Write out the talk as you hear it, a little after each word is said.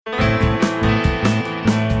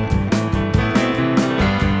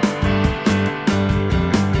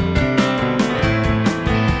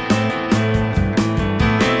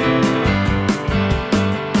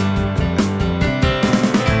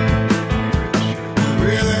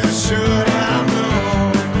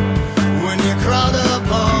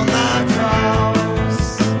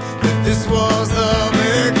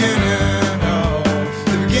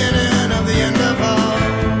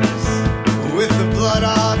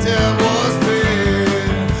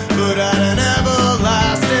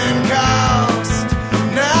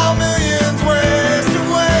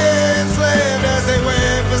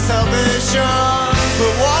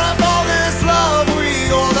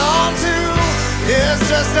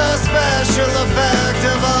just a special effect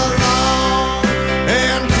of a long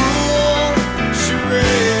and cruel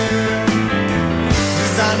charade,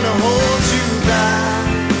 designed to hold you back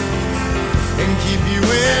and keep you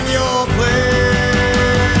in your place.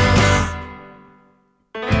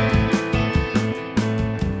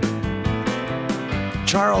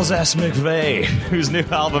 Charles S. McVey, whose new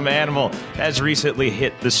album Animal has recently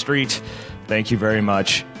hit the street. Thank you very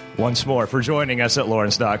much once more for joining us at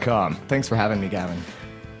Lawrence.com. Thanks for having me, Gavin.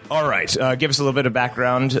 All right, give us a little bit of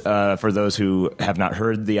background for those who have not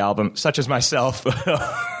heard the album, such as myself.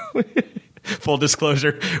 Full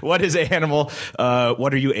disclosure, what is Animal?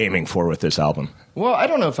 What are you aiming for with this album? Well, I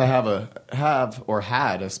don't know if I have or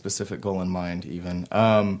had a specific goal in mind even.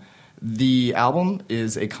 The album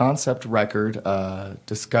is a concept record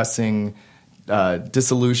discussing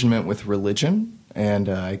disillusionment with religion and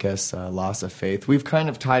I guess loss of faith. We've kind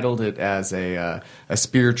of titled it as a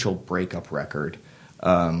spiritual breakup record.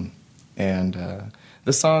 And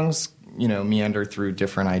the songs, meander through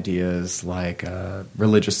different ideas like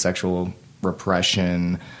religious sexual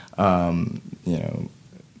repression,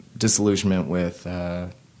 disillusionment with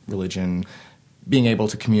religion, being able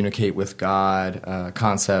to communicate with God,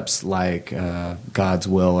 concepts like God's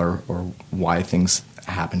will or why things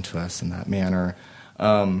happen to us in that manner.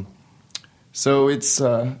 So it's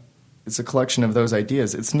a collection of those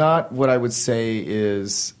ideas. It's not what I would say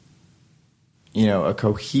is, a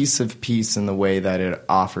cohesive piece in the way that it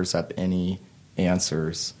offers up any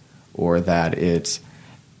answers or that it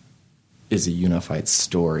is a unified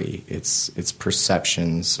story. It's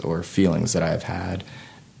perceptions or feelings that I've had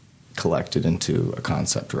collected into a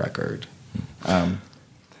concept record. At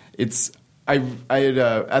the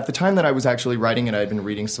time that I was actually writing it, I had been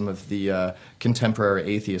reading some of the contemporary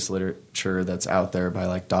atheist literature that's out there by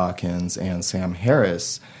like Dawkins and Sam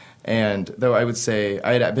Harris. And though I would say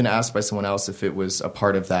I had been asked by someone else if it was a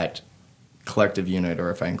part of that collective unit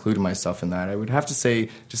or if I included myself in that, I would have to say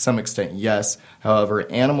to some extent yes. However,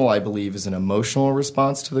 Animal, I believe, is an emotional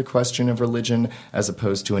response to the question of religion as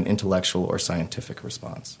opposed to an intellectual or scientific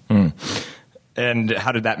response. And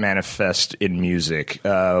how did that manifest in music?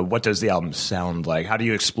 What does the album sound like? How do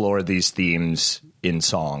you explore these themes in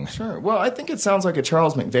song? Sure. Well, I think it sounds like a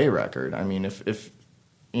Charles McVey record. I mean, if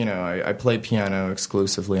I play piano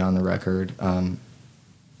exclusively on the record.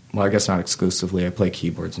 Well, I guess not exclusively. I play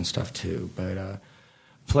keyboards and stuff too, but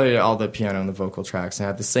play all the piano and the vocal tracks. And I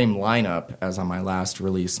had the same lineup as on my last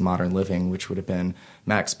release, Modern Living, which would have been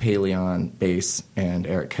Max Paley on bass and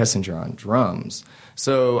Eric Kessinger on drums.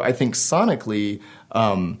 So I think sonically,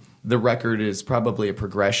 the record is probably a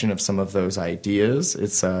progression of some of those ideas.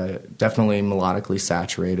 It's definitely melodically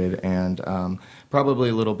saturated and probably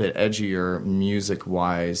a little bit edgier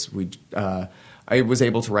music-wise. I was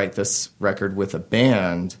able to write this record with a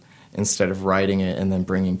band instead of writing it and then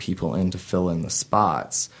bringing people in to fill in the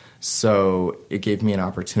spots. So it gave me an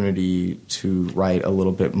opportunity to write a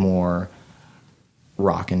little bit more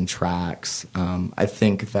rockin' tracks. I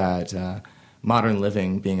think that Modern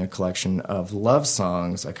Living being a collection of love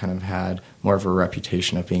songs, I kind of had more of a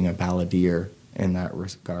reputation of being a balladeer in that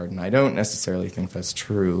regard. And I don't necessarily think that's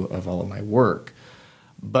true of all of my work.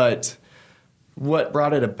 But what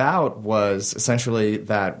brought it about was essentially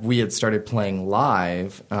that we had started playing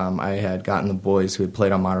live. I had gotten the boys who had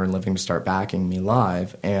played on Modern Living to start backing me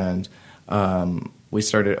live, and we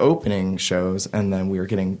started opening shows, and then we were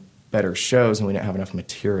getting better shows, and we didn't have enough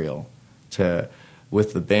material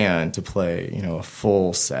with the band to play, a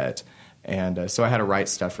full set. And so I had to write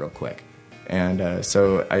stuff real quick. And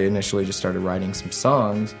so I initially just started writing some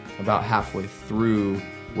songs. About halfway through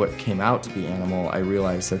what came out to be Animal, I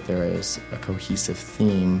realized that there is a cohesive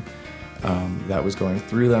theme that was going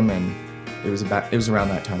through them, and it was around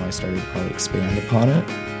that time I started to probably expand upon it.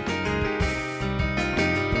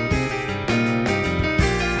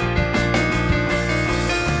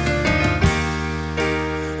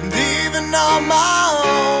 And even on my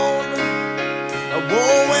own, I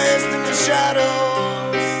won't waste in the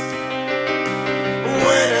shadows,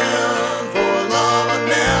 waiting for love I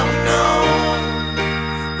never known.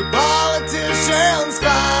 The politicians'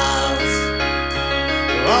 files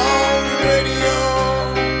are on the radio,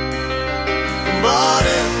 but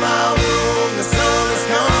in my room the sun has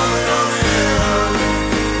come.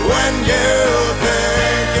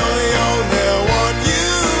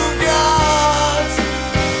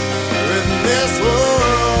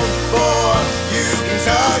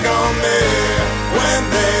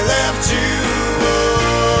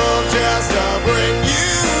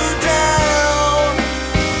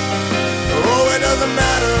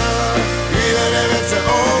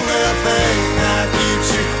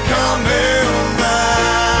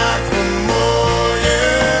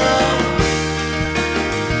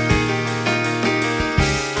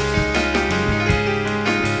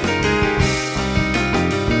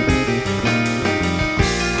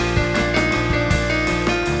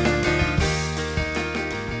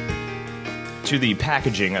 to the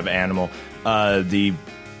packaging of Animal, the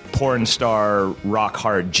porn star rock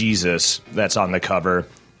hard Jesus that's on the cover.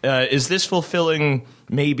 Is this fulfilling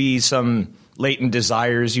maybe some latent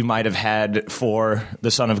desires you might have had for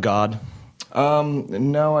the Son of God?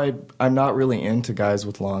 No, I'm not really into guys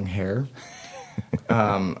with long hair.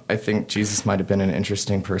 I think Jesus might have been an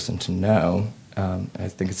interesting person to know. I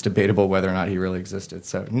think it's debatable whether or not he really existed.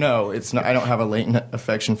 So no, it's not. I don't have a latent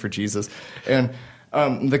affection for Jesus. And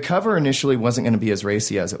the cover initially wasn't going to be as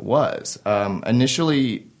racy as it was.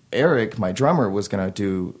 Initially, Eric, my drummer, was going to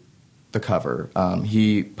do the cover.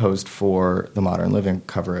 He posed for the Modern Living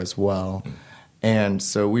cover as well. And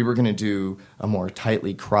so we were going to do a more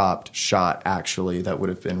tightly cropped shot, actually, that would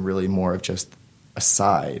have been really more of just a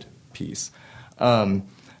side piece.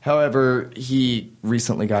 However, he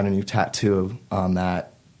recently got a new tattoo on that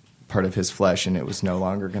part of his flesh, and it was no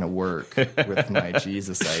longer going to work with my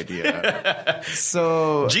Jesus idea.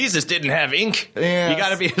 So Jesus didn't have ink. Yes. You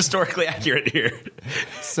got to be historically accurate here.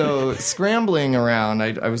 So scrambling around,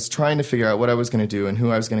 I was trying to figure out what I was going to do and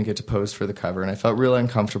who I was going to get to pose for the cover, and I felt really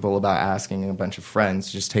uncomfortable about asking a bunch of friends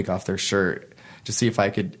to just take off their shirt to see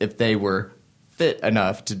if they were fit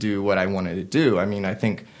enough to do what I wanted to do. I mean, I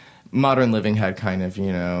think Modern Living had kind of,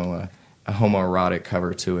 a homoerotic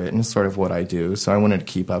cover to it, and it's sort of what I do. So I wanted to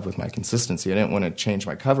keep up with my consistency. I didn't want to change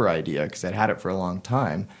my cover idea because I'd had it for a long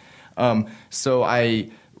time. So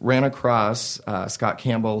I ran across Scott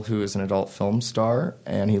Campbell, who is an adult film star,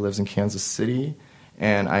 and he lives in Kansas City.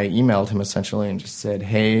 And I emailed him essentially and just said,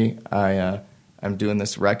 hey, I'm doing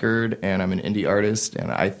this record, and I'm an indie artist,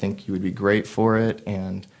 and I think you would be great for it.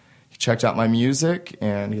 And he checked out my music,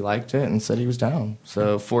 and he liked it and said he was down.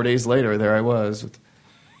 So 4 days later, there I was with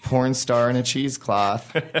porn star in a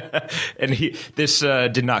cheesecloth. And this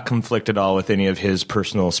did not conflict at all with any of his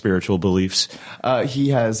personal spiritual beliefs? He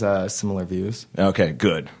has similar views. Okay,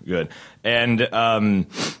 good. And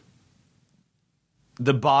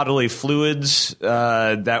the bodily fluids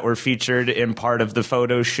that were featured in part of the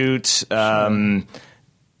photo shoot,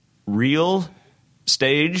 real?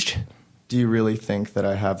 Staged? Do you really think that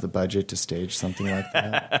I have the budget to stage something like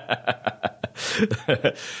that?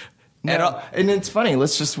 No, and it's funny. We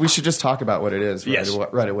should just talk about what it is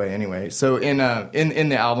right away. Anyway, so in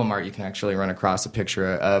the album art, you can actually run across a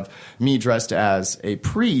picture of me dressed as a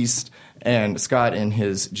priest and Scott in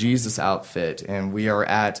his Jesus outfit, and we are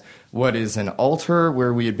at what is an altar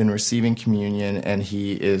where we had been receiving communion, and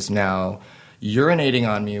he is now urinating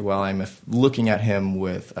on me while I'm looking at him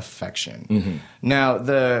with affection. Mm-hmm. Now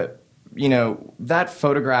that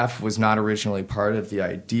photograph was not originally part of the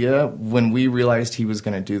idea. When we realized he was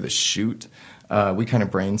going to do the shoot, we kind of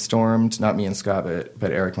brainstormed, not me and Scott,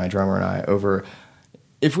 but Eric, my drummer, and I, over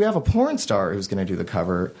if we have a porn star who's going to do the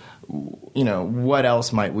cover, what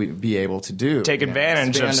else might we be able to do? Take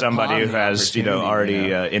advantage of somebody who has,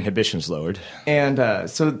 already inhibitions lowered. And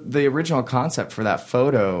so the original concept for that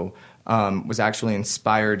photo was actually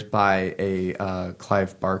inspired by a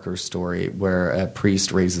Clive Barker story where a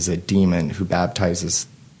priest raises a demon who baptizes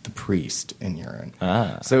the priest in urine.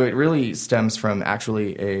 So it really stems from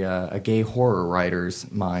actually a gay horror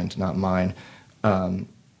writer's mind, not mine.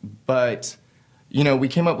 But we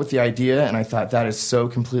came up with the idea, and I thought that is so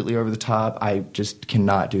completely over the top. I just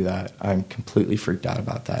cannot do that. I'm completely freaked out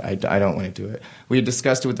about that. I don't want to do it. We had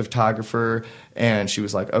discussed it with the photographer, and she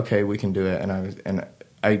was like, "Okay, we can do it." And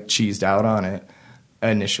I cheesed out on it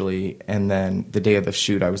initially, and then the day of the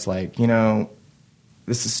shoot, I was like,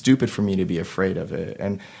 this is stupid for me to be afraid of it.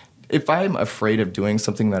 And if I'm afraid of doing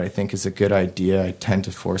something that I think is a good idea, I tend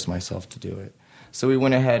to force myself to do it. So we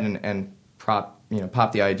went ahead and popped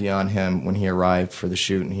the idea on him when he arrived for the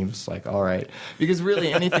shoot, and he was like, all right. Because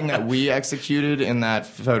really anything that we executed in that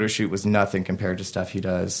photo shoot was nothing compared to stuff he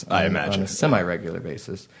does on a semi-regular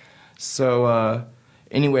basis. So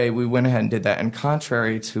anyway, we went ahead and did that. And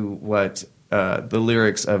contrary to what the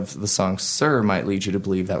lyrics of the song Sir might lead you to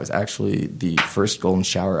believe, that was actually the first golden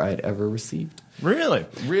shower I had ever received. Really?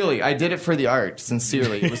 Really. I did it for the art,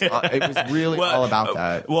 sincerely. It was really all about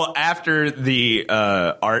that. Well, after the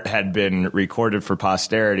art had been recorded for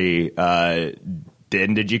posterity,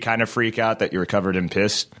 did you kind of freak out that you were covered in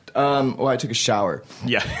piss? Well, I took a shower.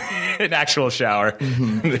 Yeah, an actual shower.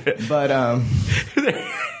 Mm-hmm. But,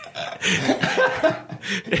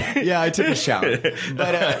 yeah, I took a shower.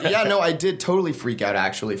 But, I did totally freak out,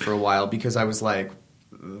 actually, for a while, because I was like,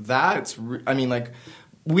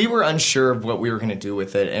 we were unsure of what we were going to do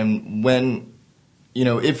with it. And when,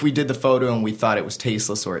 if we did the photo and we thought it was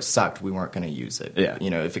tasteless or it sucked, we weren't going to use it. Yeah.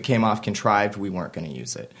 If it came off contrived, we weren't going to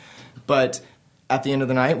use it. But at the end of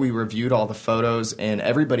the night, we reviewed all the photos, and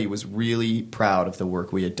everybody was really proud of the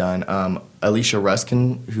work we had done. Alicia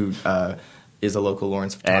Ruskin, who is a local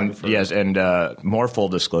Lawrence And photographer. yes, and more full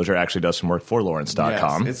disclosure, actually does some work for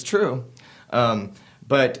Lawrence.com. Yes, it's true.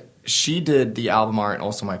 But she did the album art and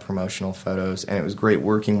also my promotional photos, and it was great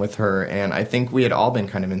working with her. And I think we had all been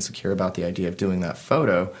kind of insecure about the idea of doing that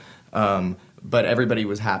photo, but everybody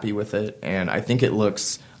was happy with it, and I think it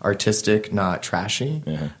looks artistic, not trashy.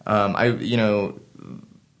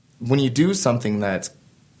 When you do something that's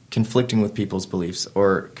conflicting with people's beliefs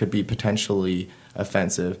or could be potentially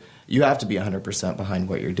offensive, you have to be 100% behind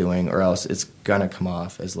what you're doing, or else it's going to come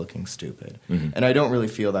off as looking stupid. And I don't really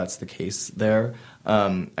feel that's the case there.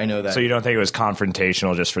 I know that. So you don't think it was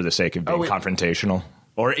confrontational just for the sake of being confrontational?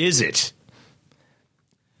 Or is it?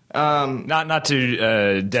 Not to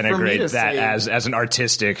denigrate that as an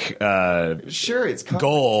artistic sure, it's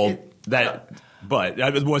goal. But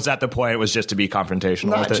was that the point? It was just to be confrontational?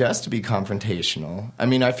 Not with it? just to be confrontational. I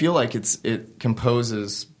mean, I feel like it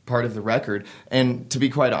composes part of the record. And to be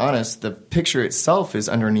quite honest, the picture itself is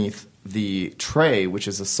underneath the tray, which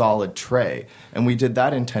is a solid tray. And we did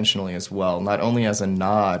that intentionally as well, not only as a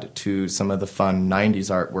nod to some of the fun 90s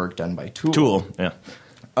artwork done by Tool. Yeah.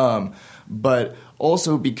 But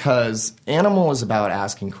also because Animal is about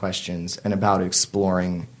asking questions and about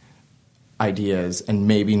exploring ideas and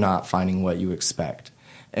maybe not finding what you expect.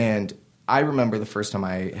 And I remember the first time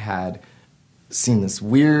I had seen this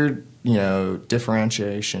weird,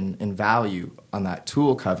 differentiation in value on that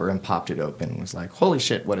Tool cover and popped it open and was like, holy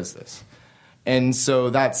shit, what is this? And so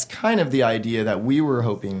that's kind of the idea that we were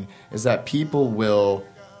hoping, is that people will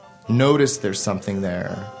notice there's something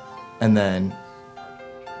there and then,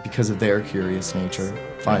 because of their curious nature,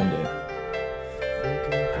 find it.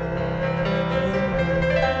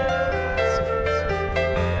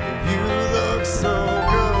 You look so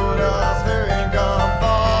good, I think I'm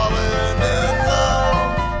falling in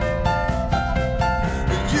love.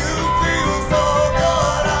 You feel so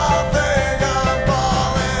good, I think I'm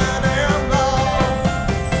falling in love.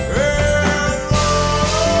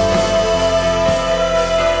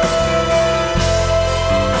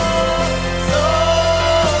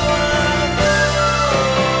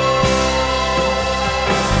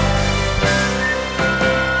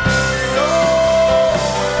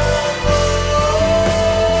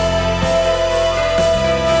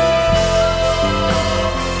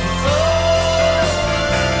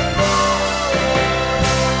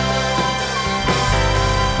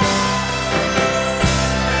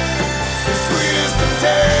 The sweetest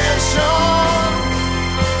temptation,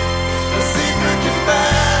 a secret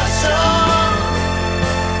confession,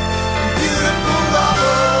 beautiful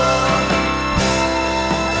lover,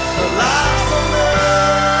 a life's a mission,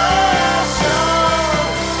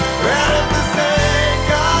 and if this ain't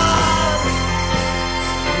God,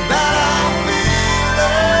 that I'm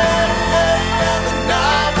feeling, the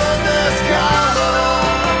night of this color,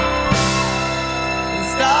 and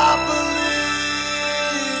stop believing.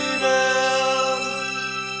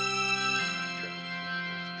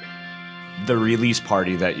 The release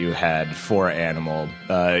party that you had for Animal,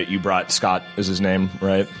 you brought Scott, is his name,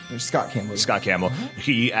 right? There's Scott Campbell. Scott Campbell.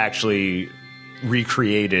 He actually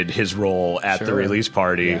recreated his role at the Sure. release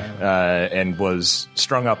party and was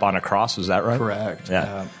strung up on a cross. Was that right? Correct.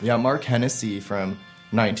 Yeah. Mark Hennessy from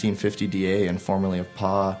 1950 DA and formerly of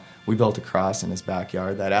PAW, we built a cross in his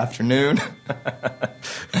backyard that afternoon.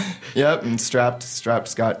 Yep, and strapped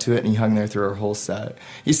Scott to it, and he hung there through our whole set.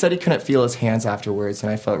 He said he couldn't feel his hands afterwards, and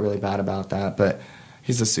I felt really bad about that, but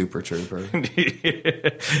he's a super trooper.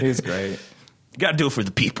 He's great. Got to do it for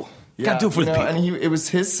the people. Yeah, Got to do it for the people. And it was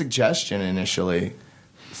his suggestion initially,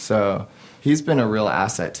 so he's been a real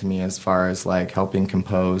asset to me as far as like helping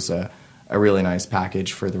compose a really nice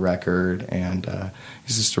package for the record, and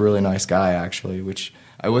he's just a really nice guy actually, which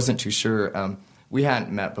I wasn't too sure. We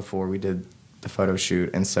hadn't met before we did the photo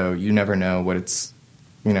shoot, and so you never know what it's,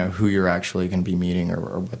 who you're actually going to be meeting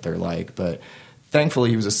or what they're like. But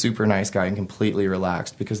thankfully, he was a super nice guy and completely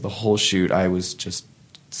relaxed, because the whole shoot I was just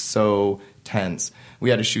so tense.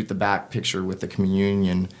 We had to shoot the back picture with the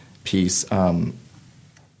communion piece. There's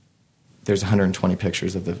 120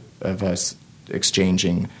 pictures of us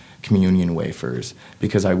exchanging communion wafers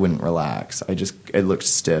because I wouldn't relax. It looked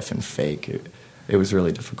stiff and fake. It was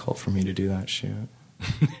really difficult for me to do that shoot.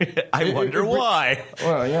 I wonder why.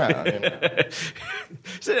 Well, yeah.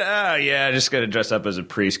 So, just going to dress up as a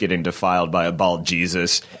priest getting defiled by a bald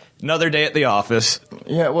Jesus. Another day at the office.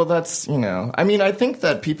 Yeah, well, that's, I think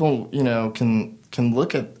that people, can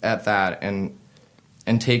look at that and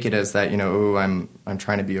take it as that, I'm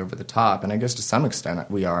trying to be over the top. And I guess to some extent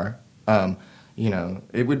we are.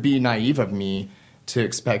 It would be naive of me to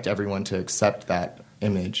expect everyone to accept that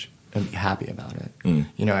image and be happy about it.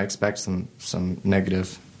 I expect some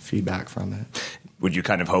negative feedback from it. Would you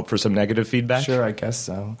kind of hope for some negative feedback? Sure, I guess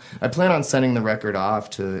so. I plan on sending the record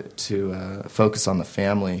off to focus on the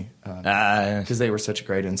family because they were such a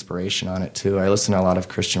great inspiration on it too. I listen to a lot of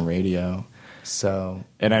Christian radio. So,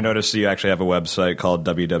 and I noticed you actually have a website called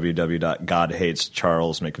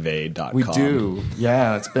www.godhatescharlesmcveigh.com. We do.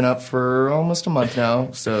 Yeah, it's been up for almost a month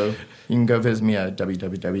now. So you can go visit me at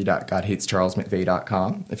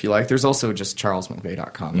www.godhatescharlesmcveigh.com if you like. There's also just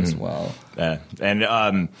charlesmcveigh.com as well.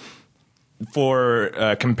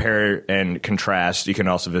 For compare and contrast, you can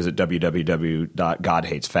also visit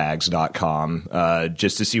www.godhatesfags.com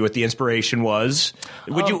just to see what the inspiration was.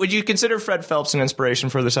 Would you consider Fred Phelps an inspiration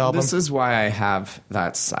for this album? This is why I have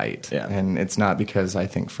that site, and it's not because I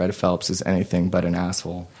think Fred Phelps is anything but an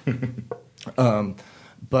asshole.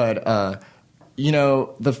 But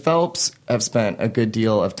the Phelps have spent a good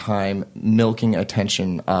deal of time milking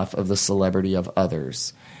attention off of the celebrity of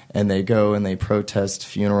others. And they go and they protest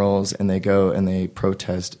funerals, and they go and they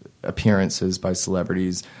protest appearances by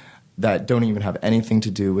celebrities that don't even have anything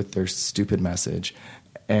to do with their stupid message.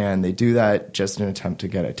 And they do that just in an attempt to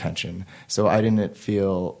get attention. So I didn't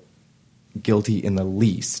feel guilty in the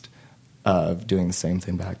least of doing the same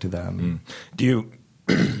thing back to them. Do you...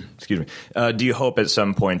 Excuse me. Do you hope at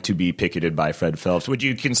some point to be picketed by Fred Phelps? Would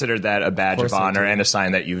you consider that a badge of honor and a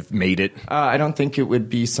sign that you've made it? I don't think it would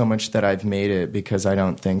be so much that I've made it, because I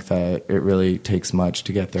don't think that it really takes much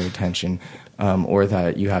to get their attention, or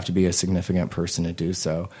that you have to be a significant person to do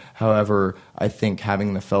so. However, I think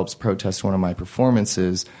having the Phelps protest one of my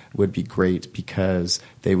performances would be great, because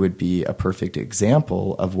they would be a perfect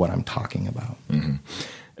example of what I'm talking about. Mm-hmm.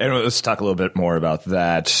 And let's talk a little bit more about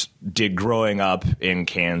that. Did growing up in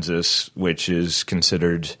Kansas, which is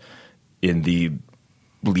considered in the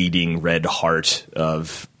bleeding red heart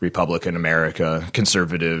of Republican America,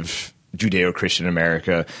 conservative Judeo-Christian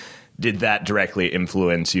America, did that directly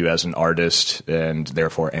influence you as an artist and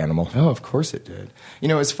therefore Animal? Oh, of course it did.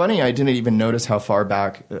 It's funny, I didn't even notice how far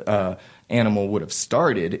back Animal would have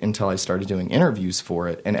started until I started doing interviews for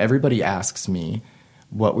it. And everybody asks me,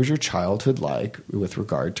 what was your childhood like with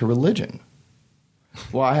regard to religion?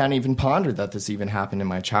 Well, I hadn't even pondered that this even happened in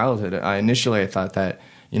my childhood. Initially, I thought that,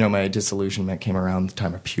 my disillusionment came around the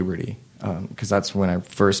time of puberty, because that's when I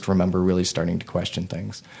first remember really starting to question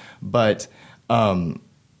things. But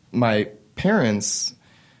my parents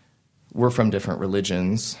were from different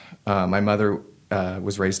religions. My mother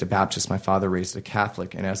was raised a Baptist. My father raised a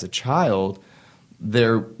Catholic. And as a child,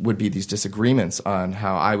 there would be these disagreements on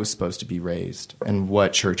how I was supposed to be raised and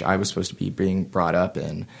what church I was supposed to be being brought up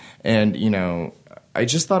in. And, I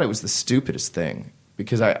just thought it was the stupidest thing,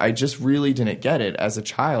 because I just really didn't get it. As a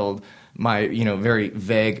child, my, very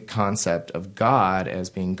vague concept of God as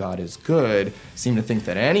being God is good seemed to think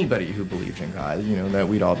that anybody who believed in God, that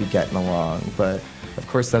we'd all be getting along. But, of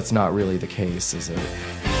course, that's not really the case, is it?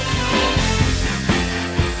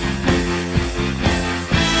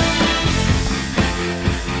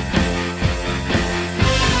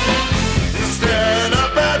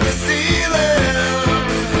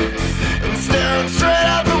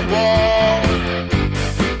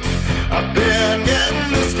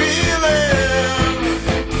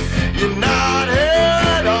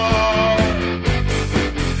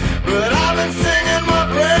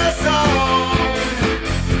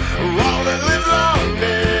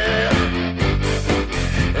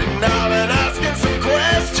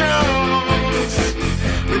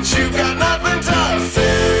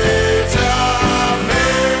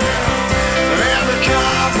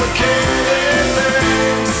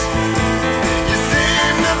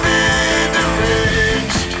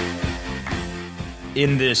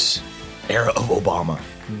 In this era of Obama,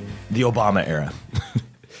 the Obama era,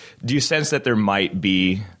 do you sense that there might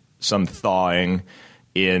be some thawing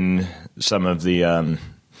in some of the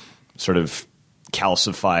sort of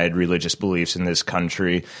calcified religious beliefs in this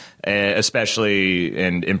country, especially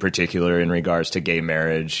and in particular in regards to gay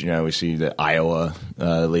marriage? We see that Iowa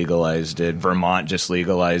legalized it. Vermont just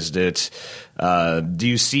legalized it. Do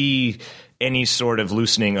you see any sort of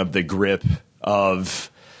loosening of the grip of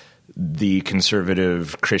the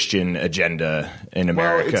conservative Christian agenda in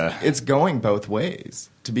America? Well, it's going both ways,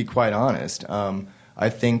 to be quite honest. I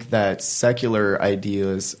think that secular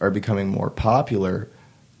ideas are becoming more popular,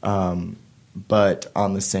 but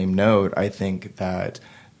on the same note, I think that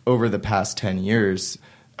over the past 10 years,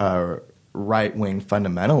 right-wing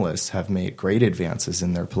fundamentalists have made great advances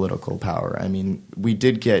in their political power. I mean, we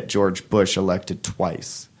did get George Bush elected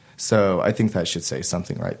twice. So I think that should say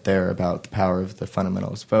something right there about the power of the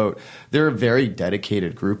fundamentalist vote. They're a very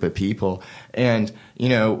dedicated group of people. And,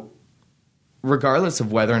 regardless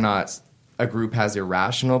of whether or not a group has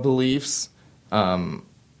irrational beliefs,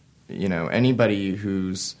 anybody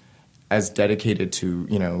who's as dedicated to,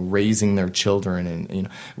 raising their children and,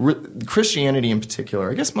 Christianity in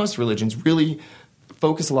particular, I guess most religions really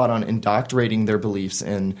focus a lot on indoctrinating their beliefs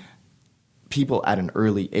in people at an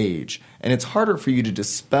early age. And it's harder for you to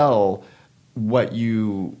dispel what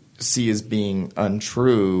you see as being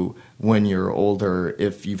untrue when you're older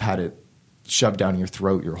if you've had it shoved down your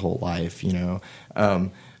throat your whole life,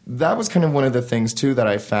 That was kind of one of the things, too, that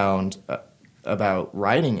I found about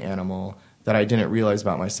writing Animal that I didn't realize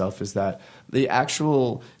about myself is that the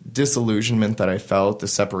actual disillusionment that I felt, the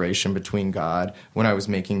separation between God when I was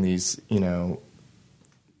making these,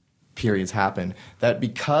 periods happen, that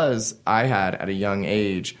because I had, at a young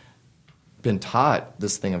age, been taught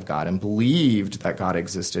this thing of God and believed that God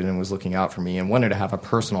existed and was looking out for me and wanted to have a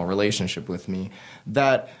personal relationship with me,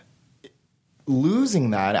 that losing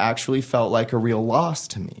that actually felt like a real loss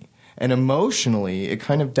to me. And emotionally, it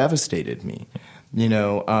kind of devastated me.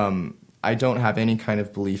 I don't have any kind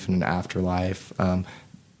of belief in an afterlife.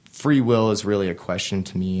 Free will is really a question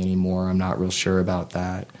to me anymore. I'm not real sure about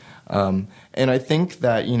that. And I think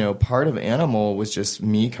that, part of Animal was just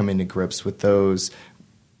me coming to grips with those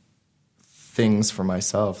things for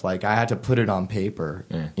myself. Like, I had to put it on paper.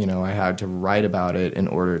 Yeah. I had to write about it in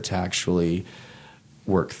order to actually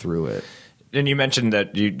work through it. And you mentioned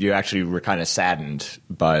that you actually were kind of saddened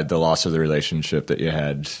by the loss of the relationship that you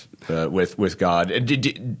had with God.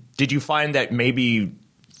 Did you find that maybe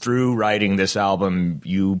through writing this album,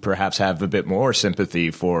 you perhaps have a bit more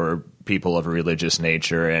sympathy for people of a religious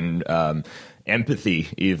nature and empathy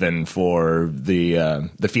even for the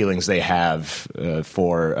feelings they have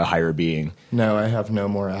for a higher being? No, I have no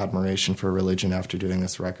more admiration for religion after doing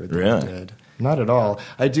this record than Really? I did. Not at all.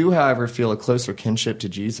 I do, however, feel a closer kinship to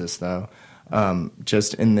Jesus, though.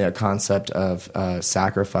 Just in the concept of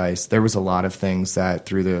sacrifice, there was a lot of things that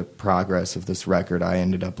through the progress of this record I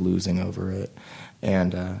ended up losing over it,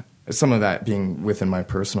 and some of that being within my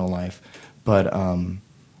personal life. But,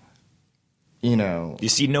 You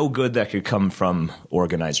see no good that could come from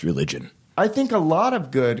organized religion. I think a lot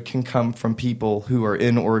of good can come from people who are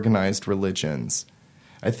in organized religions.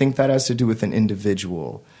 I think that has to do with an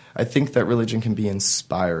individual. I think that religion can be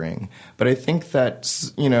inspiring. But I think that,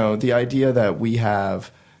 the idea that we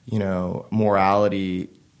have, morality,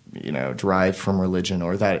 derived from religion,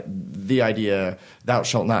 or that the idea thou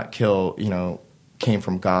shalt not kill, came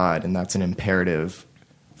from God, and that's an imperative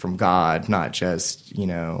from God, not just,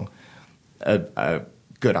 a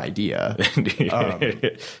good idea,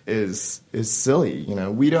 is silly.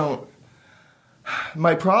 We don't.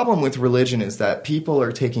 My problem with religion is that people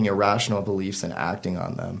are taking irrational beliefs and acting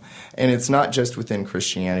on them. And it's not just within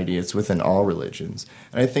Christianity, it's within all religions.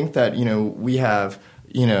 And I think that, we have,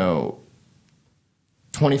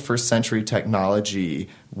 21st century technology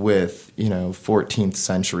with, 14th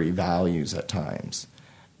century values at times.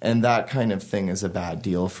 And that kind of thing is a bad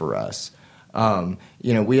deal for us.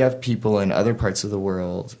 We have people in other parts of the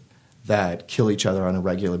world that kill each other on a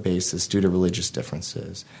regular basis due to religious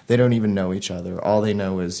differences. They don't even know each other. All they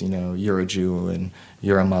know is, you're a Jew and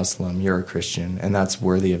you're a Muslim, you're a Christian, and that's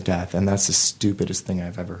worthy of death. And that's the stupidest thing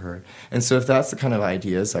I've ever heard. And so if that's the kind of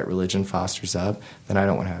ideas that religion fosters up, then I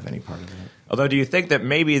don't want to have any part of it. Although, do you think that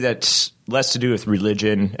maybe that's less to do with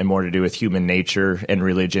religion and more to do with human nature, and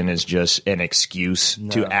religion is just an excuse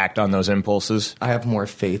to act on those impulses? I have more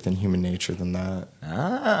faith in human nature than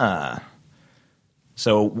that.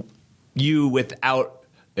 So you, without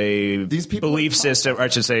a belief system, or I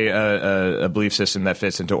should say a belief system that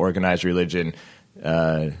fits into organized religion,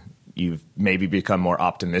 you've maybe become more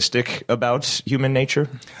optimistic about human nature?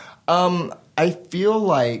 I feel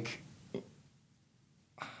like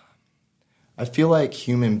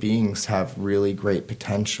human beings have really great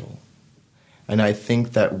potential. And I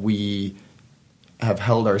think that we have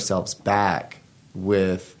held ourselves back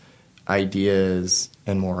with ideas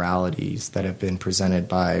and moralities that have been presented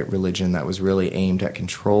by religion that was really aimed at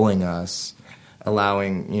controlling us,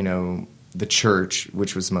 allowing, the church,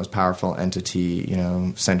 which was the most powerful entity,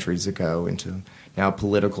 centuries ago, into now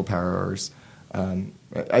political powers.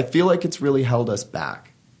 I feel like it's really held us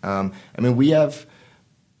back. We have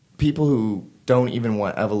people who don't even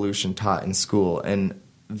want evolution taught in school. And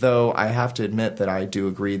though I have to admit that I do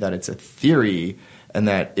agree that it's a theory and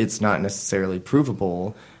that it's not necessarily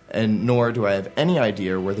provable, and nor do I have any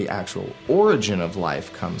idea where the actual origin of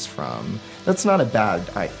life comes from, that's not a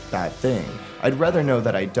bad thing. I'd rather know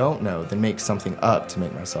that I don't know than make something up to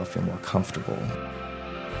make myself feel more comfortable.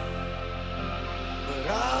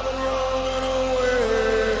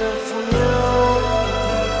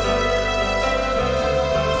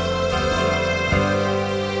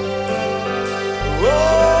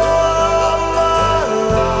 Oh, my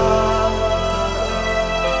life.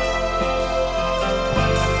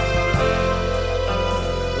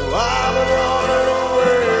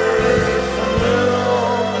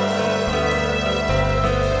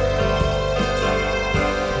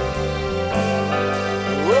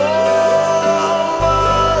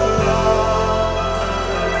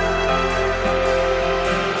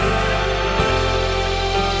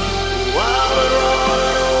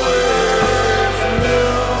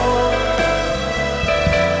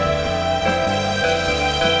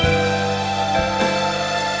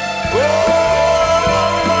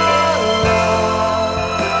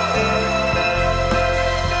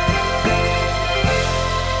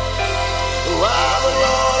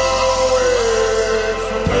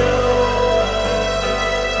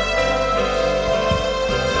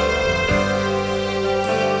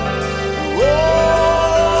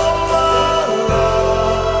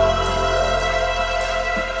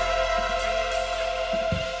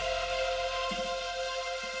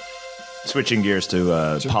 Switching gears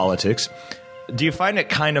to politics, do you find it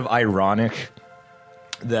kind of ironic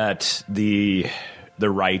that the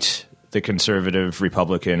right, the conservative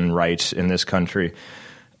Republican right in this country,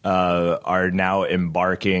 are now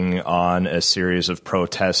embarking on a series of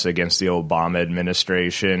protests against the Obama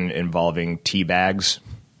administration involving tea bags?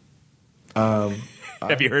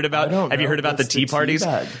 Have you heard about the tea parties?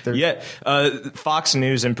 Yeah, Fox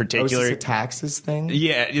News in particular. Oh, is this a taxes thing?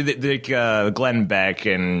 Yeah, Glenn Beck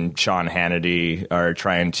and Sean Hannity are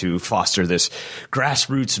trying to foster this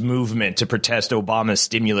grassroots movement to protest Obama's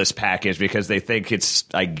stimulus package because they think it's,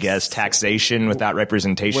 I guess, taxation without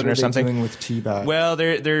representation or something. What are they doing with tea bags? Well,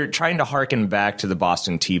 they're trying to harken back to the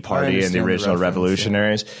Boston Tea Party and the original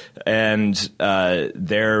revolutionaries, and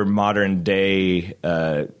their modern day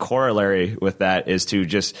corollary with that is to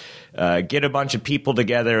just get a bunch of people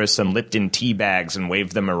together with some Lipton tea bags and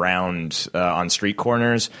wave them around on street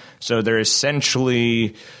corners. So they're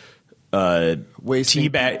essentially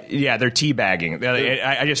Wasting they're teabagging.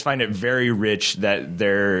 I just find it very rich that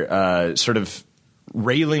they're sort of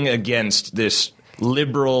railing against this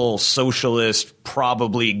liberal, socialist,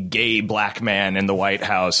 probably gay black man in the White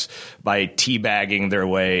House by teabagging their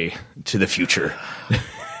way to the future.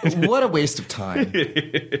 What a waste of time.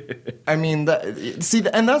 I mean,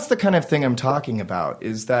 and that's the kind of thing I'm talking about,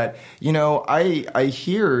 is that, I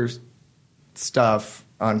hear stuff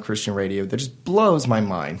on Christian radio that just blows my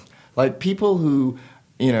mind. Like people who,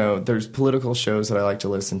 there's political shows that I like to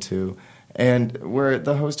listen to, and where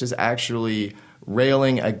the host is actually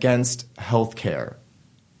railing against health care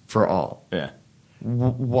for all. Yeah.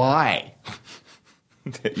 Why?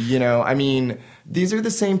 I mean, these are the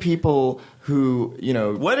same people who,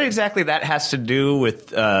 What exactly that has to do with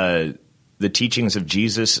the teachings of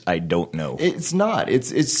Jesus, I don't know. It's not.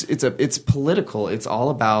 It's political. It's all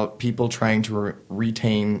about people trying to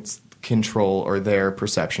retain control or their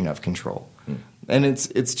perception of control. And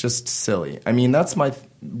it's just silly. I mean, that's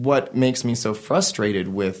what makes me so frustrated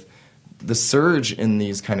with the surge in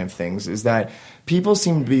these kind of things, is that people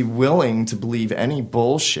seem to be willing to believe any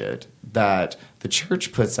bullshit that the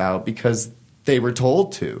church puts out because they were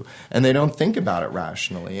told to, and they don't think about it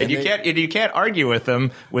rationally. And you can't argue with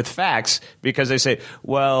them with facts because they say,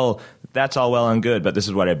 well, that's all well and good, but this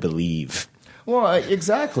is what I believe. Well,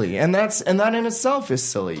 exactly. And that in itself is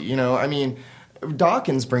silly. I mean,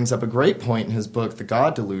 Dawkins brings up a great point in his book, The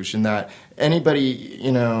God Delusion, that anybody,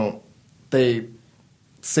 they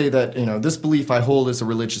say that, this belief I hold is a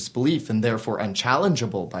religious belief and therefore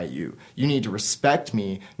unchallengeable by you. You need to respect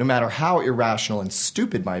me no matter how irrational and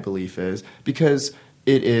stupid my belief is, because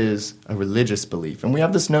it is a religious belief. And we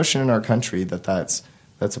have this notion in our country that that's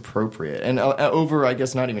appropriate. And over, I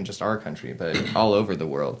guess, not even just our country, but all over the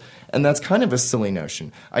world. And that's kind of a silly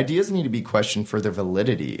notion. Ideas need to be questioned for their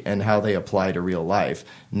validity and how they apply to real life,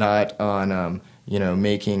 not on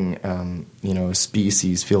making, a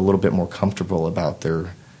species feel a little bit more comfortable about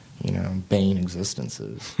their, vain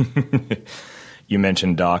existences. You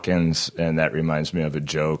mentioned Dawkins, and that reminds me of a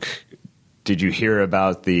joke. Did you hear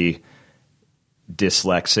about the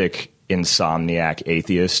dyslexic insomniac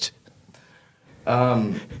atheist?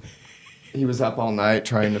 He was up all night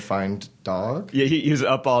trying to find dog? Yeah, he was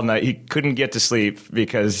up all night. He couldn't get to sleep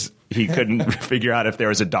because he couldn't figure out if there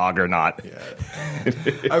was a dog or not. Yeah.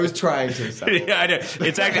 I was trying to. Yeah, I know.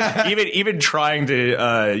 It's actually even trying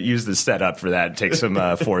to use the setup for that takes some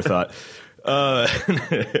forethought.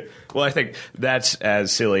 Well, I think that's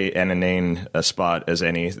as silly and inane a spot as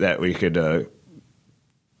any that we could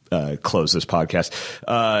close this podcast.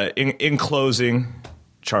 In closing,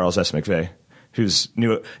 Charles S. McVeigh, whose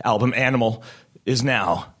new album Animal is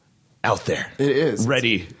now out there. It is.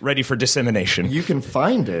 Ready for dissemination. You can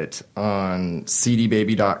find it on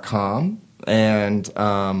cdbaby.com, and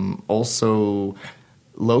also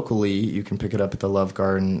locally you can pick it up at the Love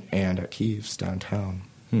Garden and at Keeves downtown.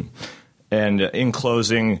 And in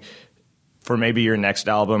closing, for maybe your next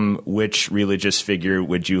album, which religious figure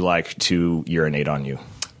would you like to urinate on you?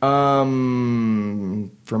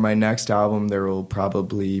 For my next album, there will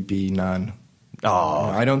probably be none. Oh,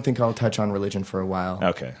 I don't think I'll touch on religion for a while.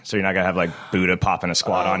 Okay, so you're not gonna have like Buddha popping a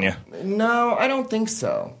squat on you? No, I don't think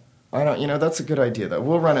so. I don't. That's a good idea though.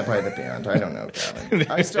 We'll run it by the band. I don't know, Gavin.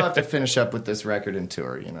 I still have to finish up with this record and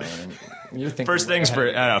tour. You're thinking first things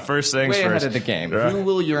first. Way ahead of the game. Who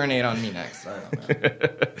will urinate on me next? I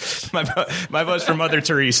don't know. my vote's for Mother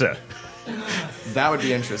Teresa. That would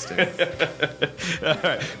be interesting. All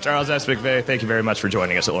right. Charles S. McVeigh, thank you very much for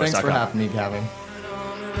joining us at Lawrence.com. Thanks for having me, Gavin.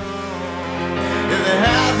 If they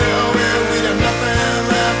have their way, we'd have nothing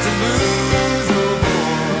left to lose. Oh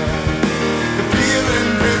boy, the feeling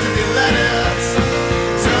is if you let it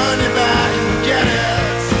turn you back and get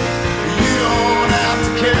it.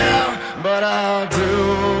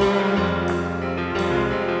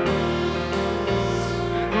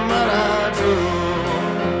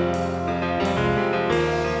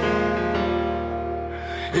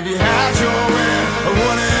 If you had your way, I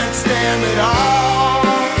wouldn't stand at all.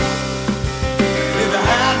 If I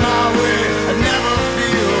had my way, I'd never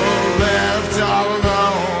feel left all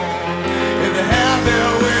alone. If they had their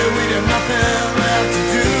way, we'd have nothing left to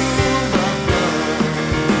do but burn.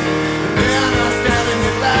 Then I stand in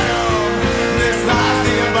your lamb. This life's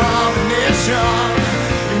the abomination.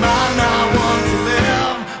 You might not want to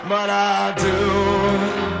live, but I do.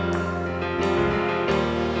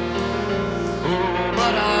 Oh,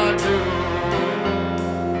 but I do.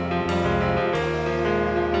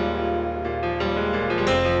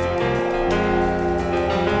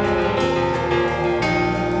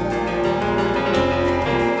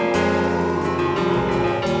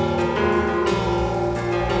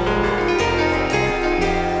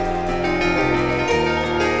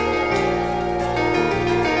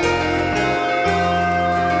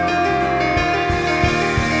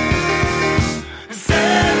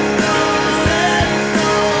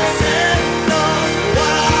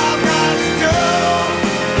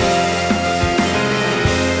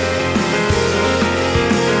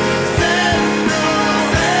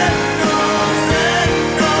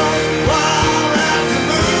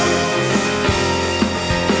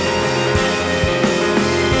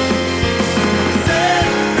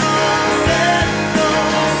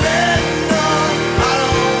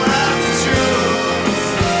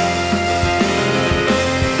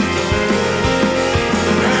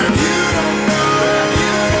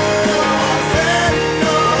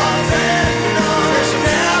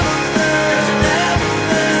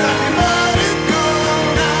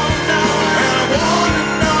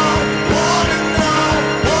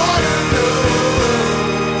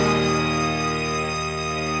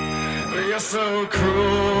 You're so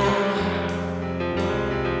cruel.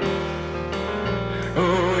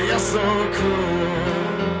 Oh, you're so cruel.